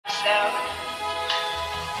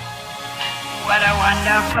What a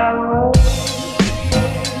wonderful.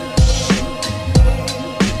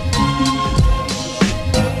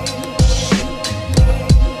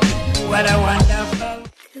 What a wonderful.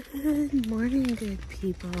 Good morning, good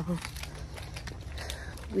people.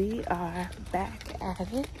 We are back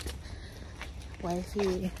at it.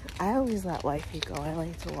 Wifey, I always let Wifey go. I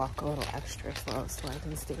like to walk a little extra slow so I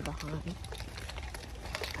can stay behind.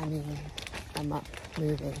 I mean, I'm up,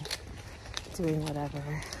 moving, doing whatever.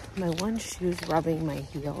 My one shoe's rubbing my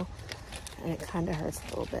heel, and it kind of hurts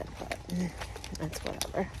a little bit, but that's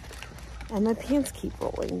whatever. And my pants keep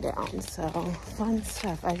rolling down, so fun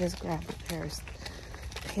stuff. I just grabbed a pair of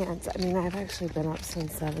pants. I mean, I've actually been up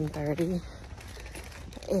since 7:30,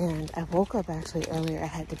 and I woke up actually earlier. I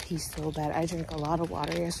had to pee so bad. I drank a lot of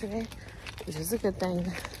water yesterday, which is a good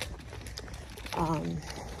thing.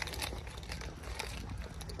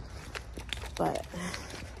 But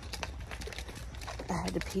I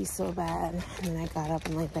had to pee so bad, and then I got up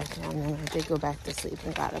and laid back down, and then I did go back to sleep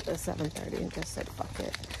and got up at 7:30 and just said, fuck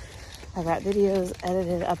it. I got videos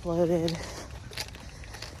edited, uploaded,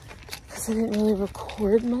 because I didn't really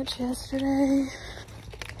record much yesterday.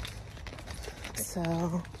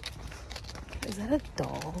 So, is that a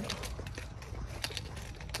dog?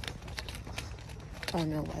 Oh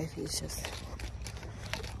no, Wifey's just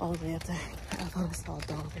all the way up there. I thought I saw a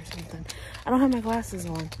dog or something. I don't have my glasses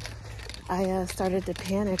on. I started to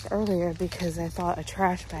panic earlier because I thought a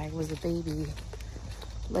trash bag was a baby,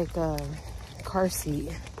 like a car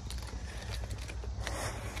seat.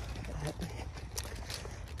 But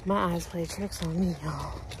my eyes play tricks on me,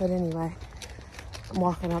 y'all. But anyway, I'm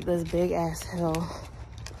walking up this big ass hill.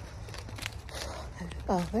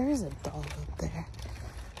 Oh, there is a dog up there.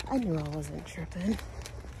 I knew I wasn't tripping.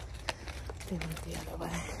 They went the other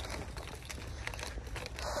way.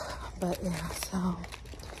 But yeah, so.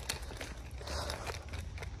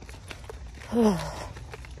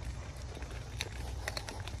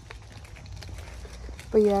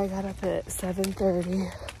 But yeah, I got up at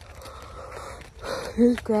 7:30.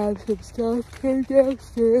 Just grabbed some stuff, came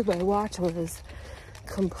downstairs. My watch was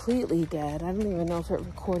completely dead. I don't even know if it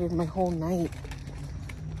recorded my whole night.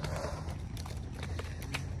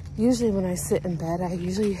 Usually when I sit in bed,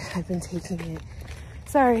 I've been taking it.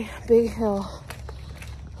 Sorry, big hill,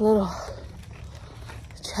 little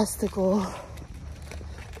chesticle.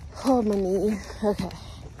 Oh, my knee. Okay.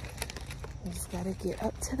 I just gotta get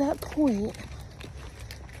up to that point,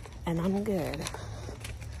 and I'm good.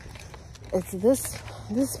 It's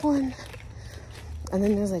this one, and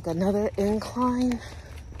then there's like another incline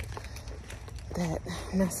that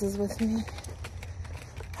messes with me.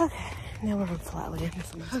 Okay, now we're on flat land.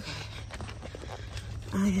 Okay.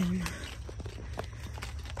 I am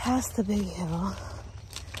past the big hill,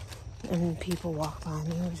 and people walk by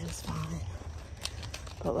me, which is fine.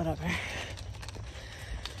 But whatever.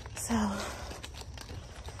 So,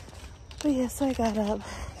 but yeah, so I got up,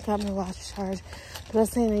 got my watch charged. But I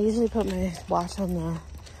was saying I usually put my watch on the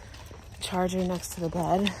charger next to the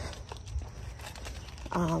bed.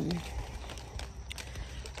 And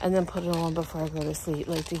then put it on before I go to sleep,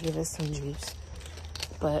 like to give it some juice.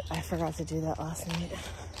 But I forgot to do that last night.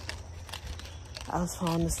 I was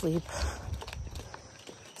falling asleep.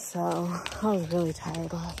 So, I was really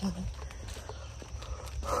tired last night.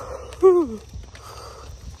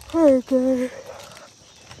 Alright, guys.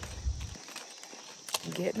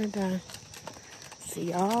 Getting it done. See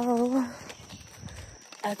y'all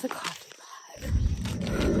at the coffee pot.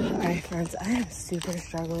 Alright, friends, I am super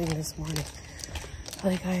struggling this morning.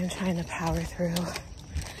 Like, I am trying to power through.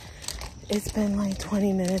 It's been like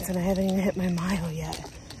 20 minutes and I haven't even hit my mile yet.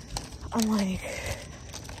 I'm like,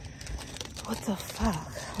 what the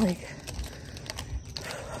fuck? Like,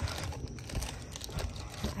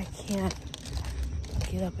 I can't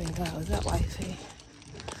get up and go. Is that Wifey?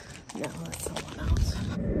 No, that's someone else.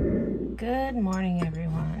 Good morning,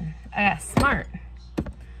 everyone. I got smart.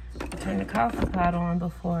 I turned the coffee pot on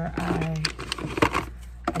before I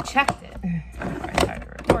checked it before I started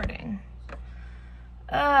recording.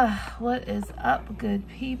 What is up, good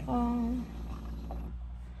people?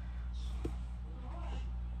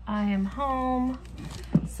 I am home.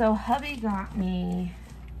 So hubby got me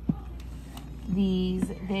these.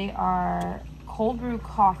 They are cold brew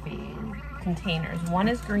coffee containers. One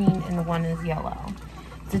is green and one is yellow.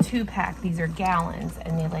 It's a 2-pack. These are gallons,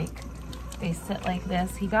 and they sit like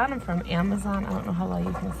this. He got them from Amazon. I don't know how well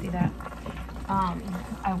you can see that.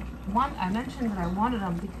 I mentioned that I wanted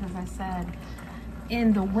them because I said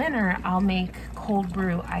in the winter I'll make cold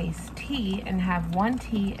brew iced tea and have 1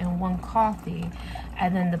 tea and 1 coffee,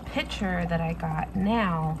 and then the pitcher that I got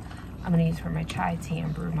now I'm gonna use for my chai tea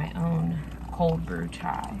and brew my own cold brew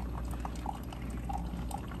chai.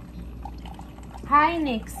 Hi,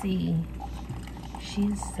 Nixie.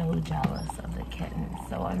 She's so jealous of the kitten,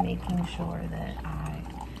 so I'm making sure that I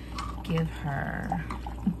give her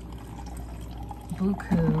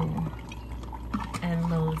buku and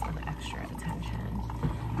loads of extra attention.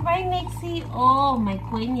 Right, Nixie? Oh my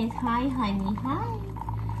goodness. Hi, honey. Hi.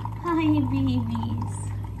 Hi, babies.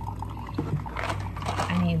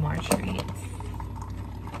 I need more treats.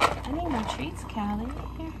 I need more treats, Callie.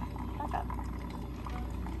 Here, back up.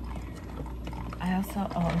 I also,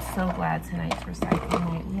 oh, I'm so glad tonight's recycling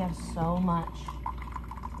night. We have so much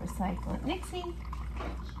recycling. Nixie.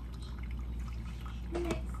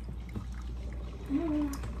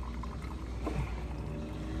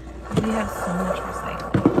 We have so much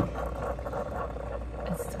recycling.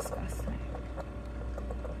 It's disgusting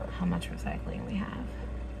how much recycling we have.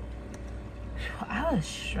 I was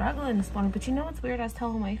struggling this morning, but you know what's weird? I was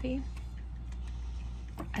telling wifey,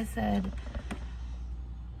 I said,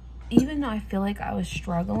 even though I feel like I was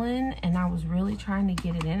struggling and I was really trying to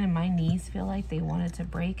get it in and my knees feel like they wanted to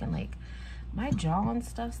break and like my jaw and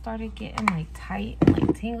stuff started getting like tight and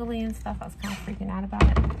like tingly and stuff, I was kind of freaking out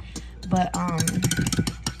about it. But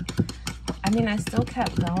I mean, I still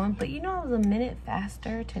kept going, but you know, I was a minute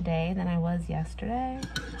faster today than I was yesterday.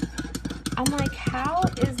 I'm like, how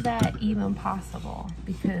is that even possible?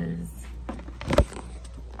 Because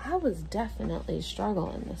I was definitely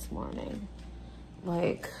struggling this morning,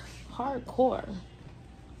 like hardcore.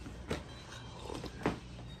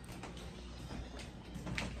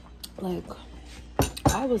 Like,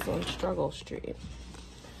 I was on struggle street.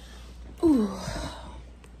 Ooh.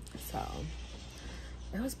 So,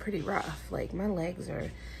 it was pretty rough. Like, my legs are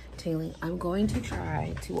tingling. I'm going to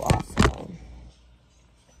try to also,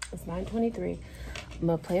 it's 9:23. I'm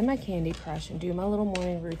going to play my Candy Crush and do my little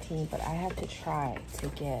morning routine, but I have to try to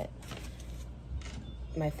get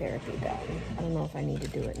my therapy done. I don't know if I need to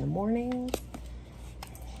do it in the morning,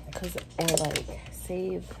 or like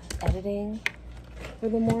save editing for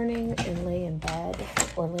the morning and lay in bed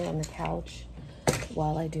or lay on the couch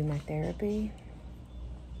while I do my therapy.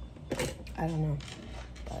 I don't know,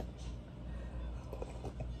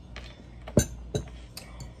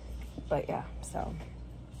 but yeah, so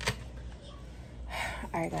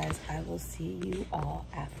all right guys, I will see you all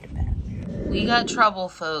after bed. We got trouble,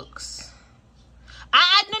 folks.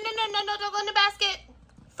 No, don't go in the basket.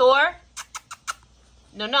 Thor.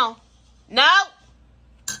 No.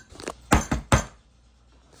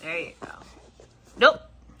 There you go. Nope.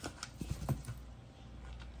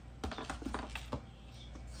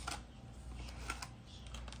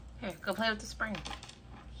 Here, go play with the spring.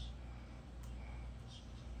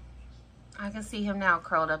 I can see him now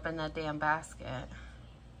curled up in that damn basket.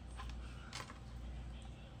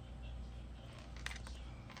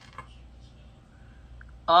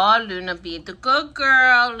 Oh, Luna, be the good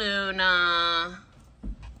girl, Luna.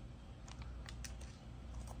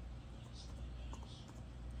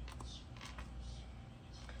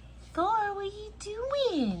 Thor, what are you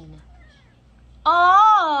doing?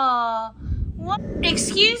 Oh, what?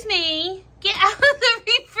 Excuse me. Get out of the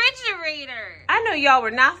refrigerator. I know y'all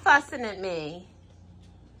were not fussing at me.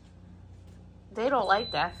 They don't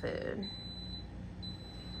like that food.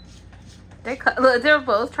 Look, they're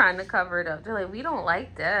both trying to cover it up. They're like, we don't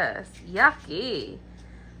like this. Yucky.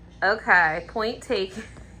 Okay, point taken.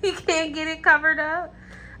 You can't get it covered up?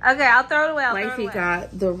 Okay, I'll throw it away. Wifey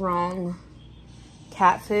got the wrong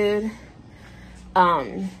cat food.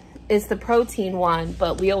 It's the protein one,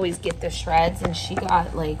 but we always get the shreds, and she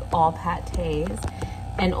got like all patés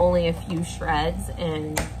and only a few shreds,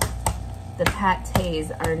 and the patés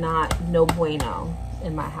are not no bueno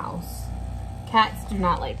in my house. Cats do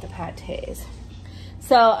not like the patés.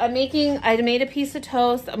 So I made a piece of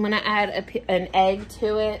toast. I'm gonna add an egg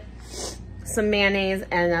to it, some mayonnaise,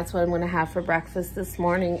 and that's what I'm gonna have for breakfast this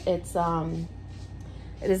morning. It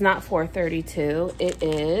is not 4:32. It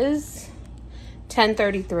is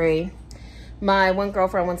 10:33. My one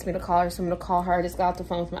girlfriend wants me to call her, so I'm gonna call her. I just got off the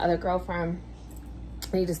phone with my other girlfriend.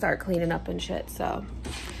 I need to start cleaning up and shit, so.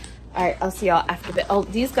 All right, I'll see y'all after bit. Oh,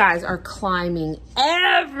 these guys are climbing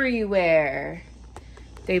everywhere.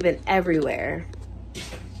 They've been everywhere.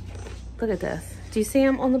 Look at this. Do you see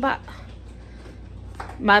them on the box?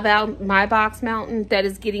 My box mountain that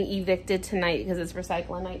is getting evicted tonight because it's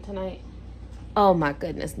recycling night tonight. Oh my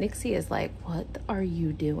goodness. Nixie is like, what are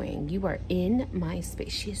you doing? You are in my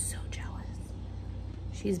space. She is so jealous.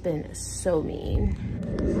 She's been so mean.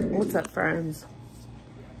 What's up, friends?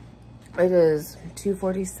 It is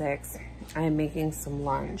 2:46. I am making some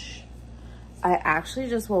lunch. I actually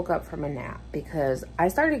just woke up from a nap because I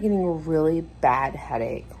started getting a really bad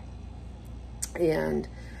headache. And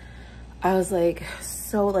I was like,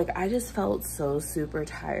 I just felt so super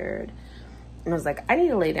tired. And I was like, I need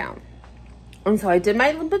to lay down. And so I did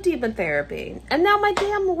my lymphedema therapy. And now my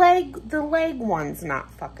damn the leg one's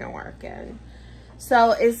not fucking working.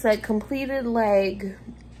 So it's like completed leg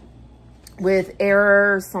with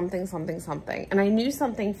error something, something, something. And I knew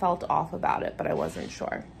something felt off about it, but I wasn't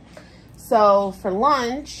sure. So for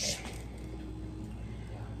lunch,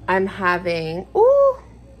 I'm having, ooh,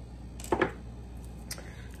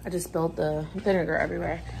 I just spilled the vinegar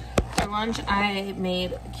everywhere. For lunch, I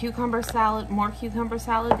made cucumber salad, more cucumber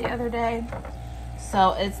salad the other day.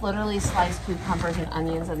 So it's literally sliced cucumbers and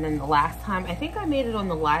onions. And then the last time, I think I made it on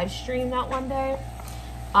the live stream that one day.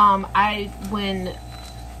 When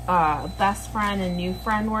best friend and new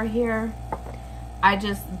friend were here, I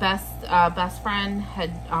just, best friend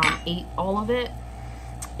had ate all of it.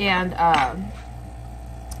 And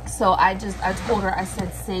so I told her, I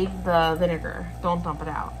said, save the vinegar, don't dump it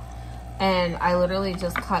out. And I literally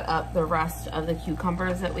just cut up the rest of the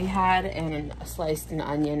cucumbers that we had and sliced an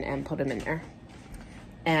onion and put them in there.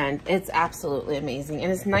 And it's absolutely amazing.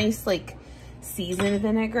 And it's nice, like, seasoned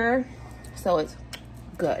vinegar. So it's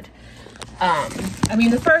good. I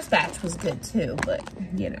mean, the first batch was good too, but,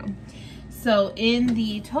 you know. So in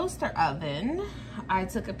the toaster oven, I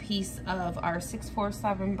took a piece of our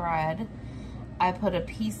 647 bread. I put a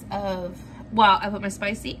piece of, well, I put my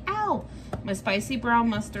spicy brown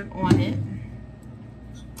mustard on it,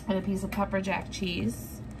 and a piece of pepper jack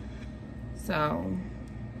cheese. So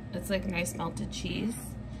it's like nice melted cheese.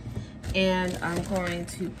 And I'm going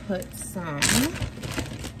to put some,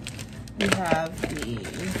 we have the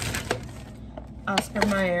Oscar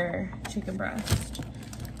Mayer chicken breast.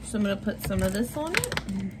 So I'm gonna put some of this on it.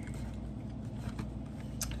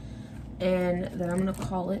 And then I'm gonna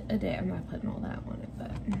call it a day. I'm not putting all that on it,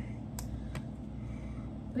 but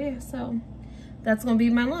yeah, so that's gonna be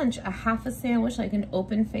my lunch. A half a sandwich, like an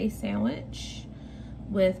open face sandwich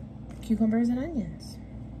with cucumbers and onions.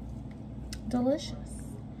 Delicious.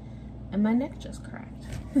 And my neck just cracked.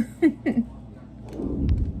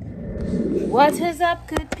 What is up,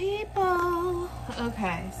 good people?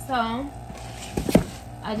 Okay, so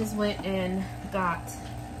I just went and got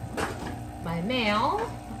my mail,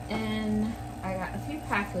 and I got a few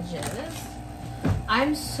packages.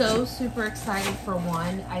 I'm so super excited for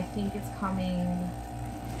one. I think it's coming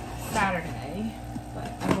Saturday,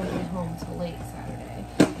 but I won't be home till late Saturday.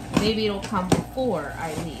 Maybe it'll come before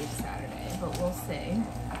I leave Saturday, but we'll see.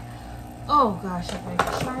 Oh gosh, if I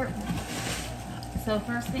can start. So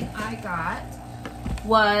first thing I got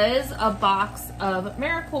was a box of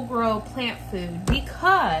Miracle Grow plant food,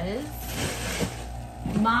 because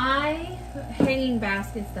my hanging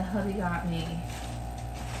baskets that hubby got me,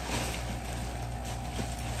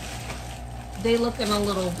 they looking a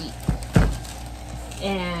little weak.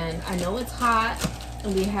 And I know it's hot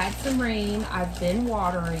and we had some rain. I've been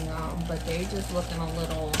watering them, but they're just looking a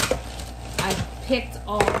little, I picked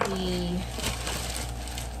all the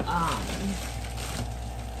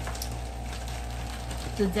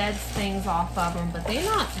dead things off of them, but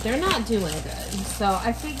they're not doing good. So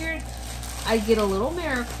I figured I'd get a little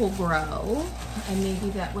Miracle Grow, and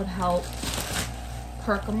maybe that would help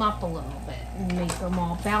perk them up a little bit and make them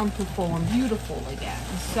all bountiful and beautiful again.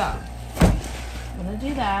 So I'm gonna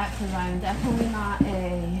do that, because I'm definitely not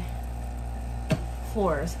a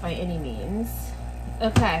florist by any means.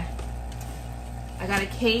 Okay, I got a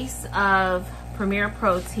case of Premier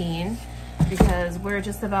Protein, because we're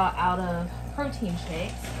just about out of protein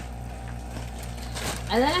shakes.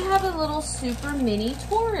 And then I have a little super mini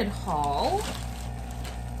Torrid haul.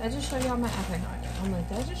 Did I just show y'all my address? I'm like,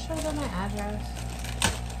 did I just show them my address?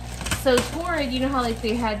 So Torrid, you know how like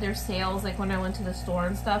they had their sales like when I went to the store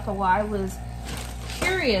and stuff? Well, I was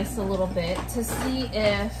curious a little bit to see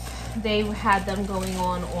if they had them going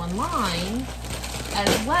on online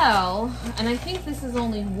as well. And I think this is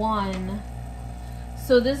only one.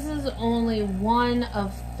 So this is only one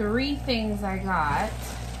of 3 things I got.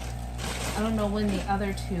 I don't know when the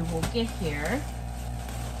other 2 will get here.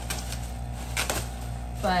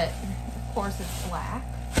 But of course it's black,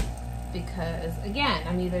 because again,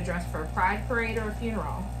 I'm either dressed for a pride parade or a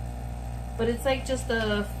funeral. But it's like just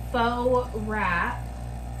a faux wrap.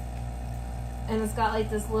 And it's got like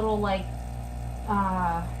this little like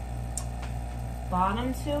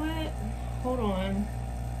bottom to it. Hold on.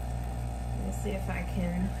 Let me see if I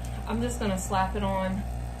can. I'm just gonna slap it on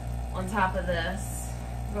top of this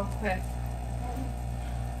real quick.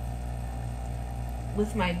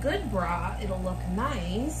 With my good bra, it'll look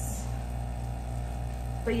nice.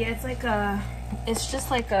 But yeah, it's just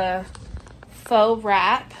like a faux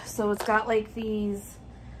wrap. So it's got like these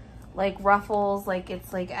like ruffles, like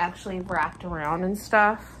it's like actually wrapped around and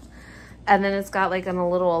stuff. And then it's got like a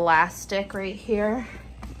little elastic right here.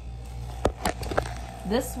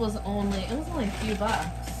 This was only, it was only a few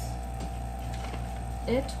bucks.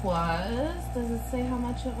 It was, does it say how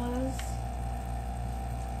much it was?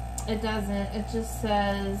 It doesn't, it just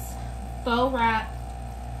says faux wrap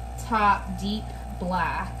top deep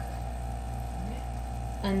black.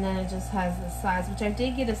 And then it just has the size, which I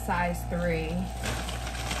did get a size 3.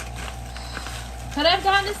 Could I have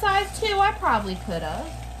gotten a size 2? I probably could have.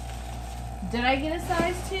 Did I get a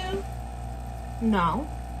size 2? No.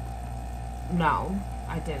 No,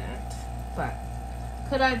 I didn't. But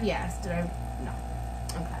could I have? Yes. Did I? No.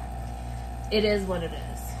 Okay. It is what it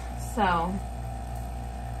is. So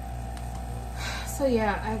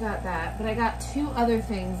yeah, I got that. But I got 2 other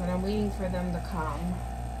things and I'm waiting for them to come.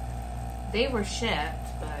 They were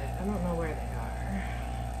shipped, but I don't know where they are.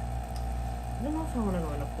 I don't know if I want to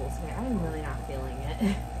go in a pool today. I'm really not feeling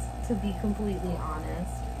it, to be completely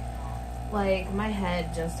honest. Like, my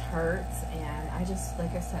head just hurts, and I just,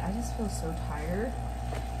 like I said, I just feel so tired.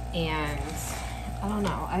 And I don't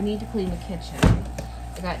know. I need to clean the kitchen.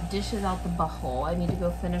 I got dishes out the butthole. I need to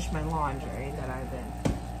go finish my laundry that I've been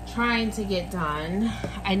trying to get done.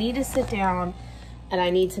 I need to sit down and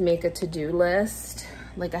I need to make a to-do list.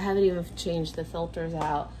 Like, I haven't even changed the filters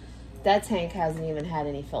out. That tank hasn't even had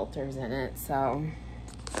any filters in it, so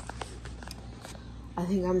I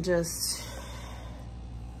think I'm just,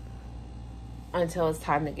 until it's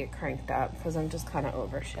time to get cranked up, because I'm just kind of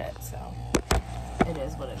over shit, so it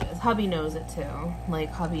is what it is. Hubby knows it too.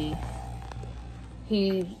 Like, hubby,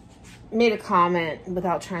 he made a comment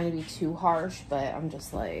without trying to be too harsh, but I'm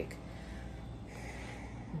just like,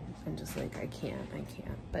 I can't.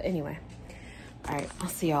 But anyway. All right, I'll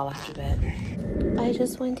see y'all after bed. I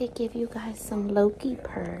just wanted to give you guys some Loki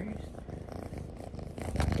purrs.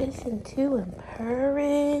 Listen to him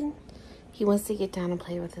purring. He wants to get down and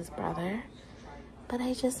play with his brother. But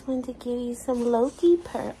I just wanted to give you some Loki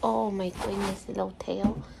purr. Oh my goodness, little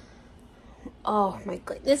tail. Oh my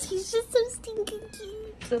goodness, he's just so stinking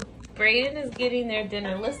cute. So Brayden is getting their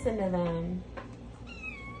dinner. Listen to them.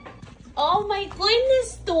 Oh my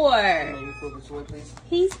goodness, Thor. Can you throw the toy, please?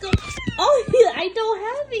 He's go. Oh, I don't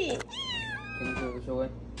have it. Can you throw the toy?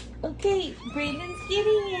 Okay, Brayden's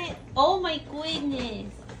getting it. Oh my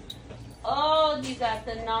goodness. Oh, you got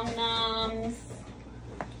the num nums.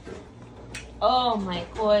 Oh my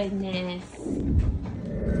goodness.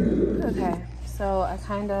 Okay, so I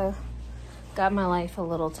kind of got my life a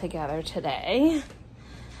little together today.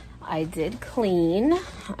 I did clean.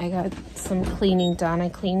 I got some cleaning done. I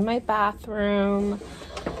cleaned my bathroom.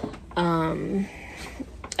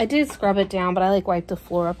 I did scrub it down, but I like wiped the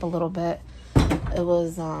floor up a little bit. It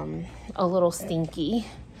was a little stinky.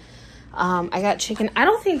 I got chicken. I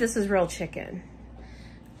don't think this is real chicken.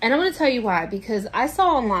 And I'm going to tell you why. Because I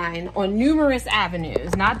saw online on numerous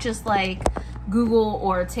avenues, not just like Google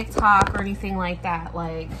or TikTok or anything like that.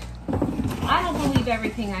 Like, I don't believe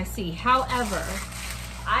everything I see. However,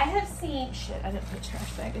 I have seen, shit, I didn't put a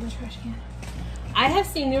trash bag in the trash can. I have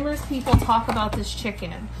seen numerous people talk about this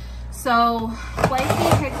chicken. So, Wifey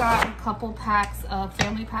had got a couple packs of,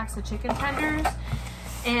 family packs of chicken tenders.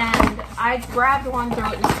 And I grabbed one, threw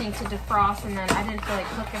it in the sink to defrost, and then I didn't feel like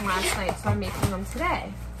cooking last night, so I'm making them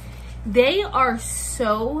today. They are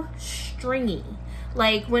so stringy.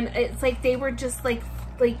 Like, when it's like they were just like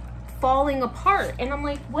falling apart. And I'm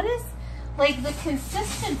like, what is, like, the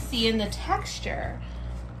consistency and the texture?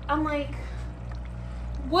 I'm like,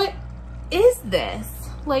 what is this?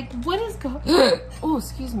 Like, what is oh,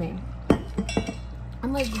 excuse me.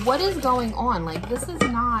 I'm like, what is going on? Like, this is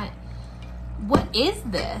not, what is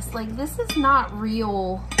this? Like, this is not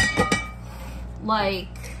real, like,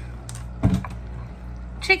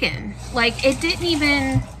 chicken. Like, it didn't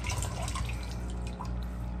even,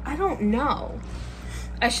 I don't know.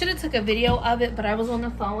 I should have took a video of it, but I was on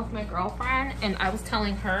the phone with my girlfriend and I was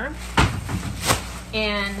telling her.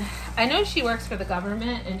 And I know she works for the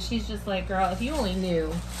government, and she's just like, girl, if you only knew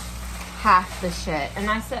half the shit. And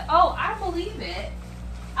I said, oh, I believe it.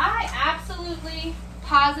 I absolutely,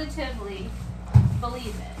 positively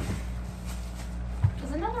believe it.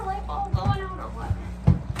 Is another light bulb going out or what?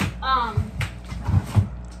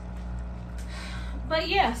 But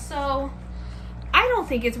yeah, so I don't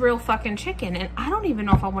think it's real fucking chicken, and I don't even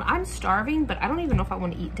know if I want, I'm starving, but I don't even know if I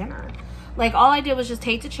want to eat dinner. Like, all I did was just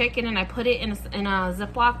take the chicken and I put it in a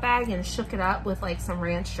Ziploc bag and shook it up with like some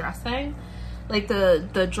ranch dressing, like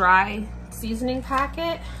the dry seasoning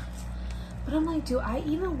packet. But I'm like, do I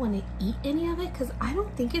even want to eat any of it? Because I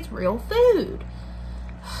don't think it's real food.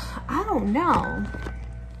 I don't know.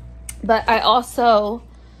 But I also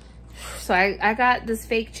So I got this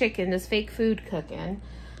fake chicken, this fake food cooking.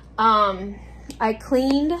 I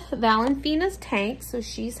cleaned Valentina's tank, so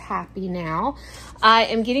she's happy now. I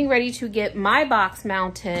am getting ready to get my box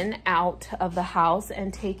mountain out of the house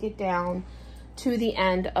and take it down to the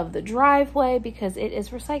end of the driveway because it is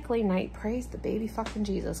recycling night. Praise the baby fucking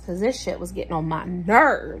Jesus, because this shit was getting on my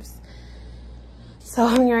nerves. So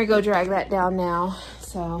I'm gonna go drag that down now.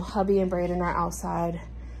 So hubby and Brayden are outside.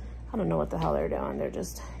 I don't know what the hell they're doing. They're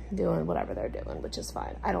just doing whatever they're doing, which is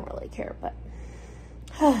fine. I don't really care, but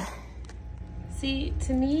see,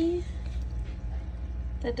 to me,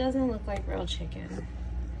 that doesn't look like real chicken.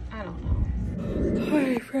 I don't know.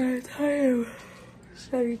 Sorry, friends, I am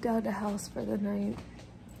shutting down the house for the night.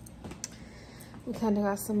 We kind of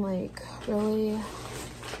got some like really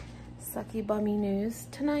sucky bummy news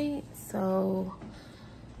tonight, so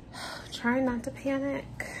trying not to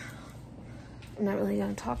panic. I'm not really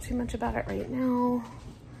gonna talk too much about it right now.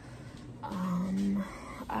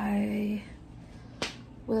 I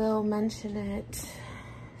will mention it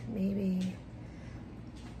maybe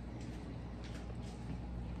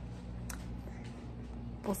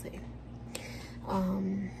we'll see.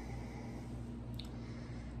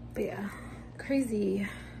 But yeah, crazy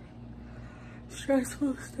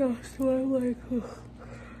stressful stuff, so I'm like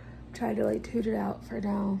trying to like toot it out for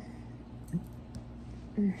now.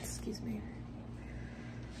 Excuse me.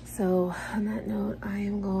 So on that note, I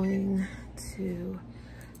am going to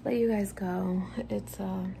let you guys go. It's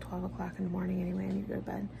 12 o'clock in the morning anyway. I need to go to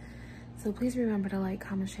bed. So please remember to like,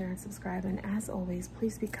 comment, share, and subscribe. And as always,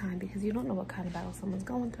 please be kind because you don't know what kind of battle someone's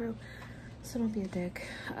going through. So don't be a dick.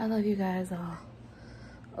 I love you guys all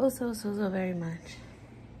oh so very much.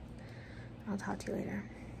 I'll talk to you later.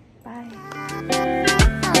 Bye.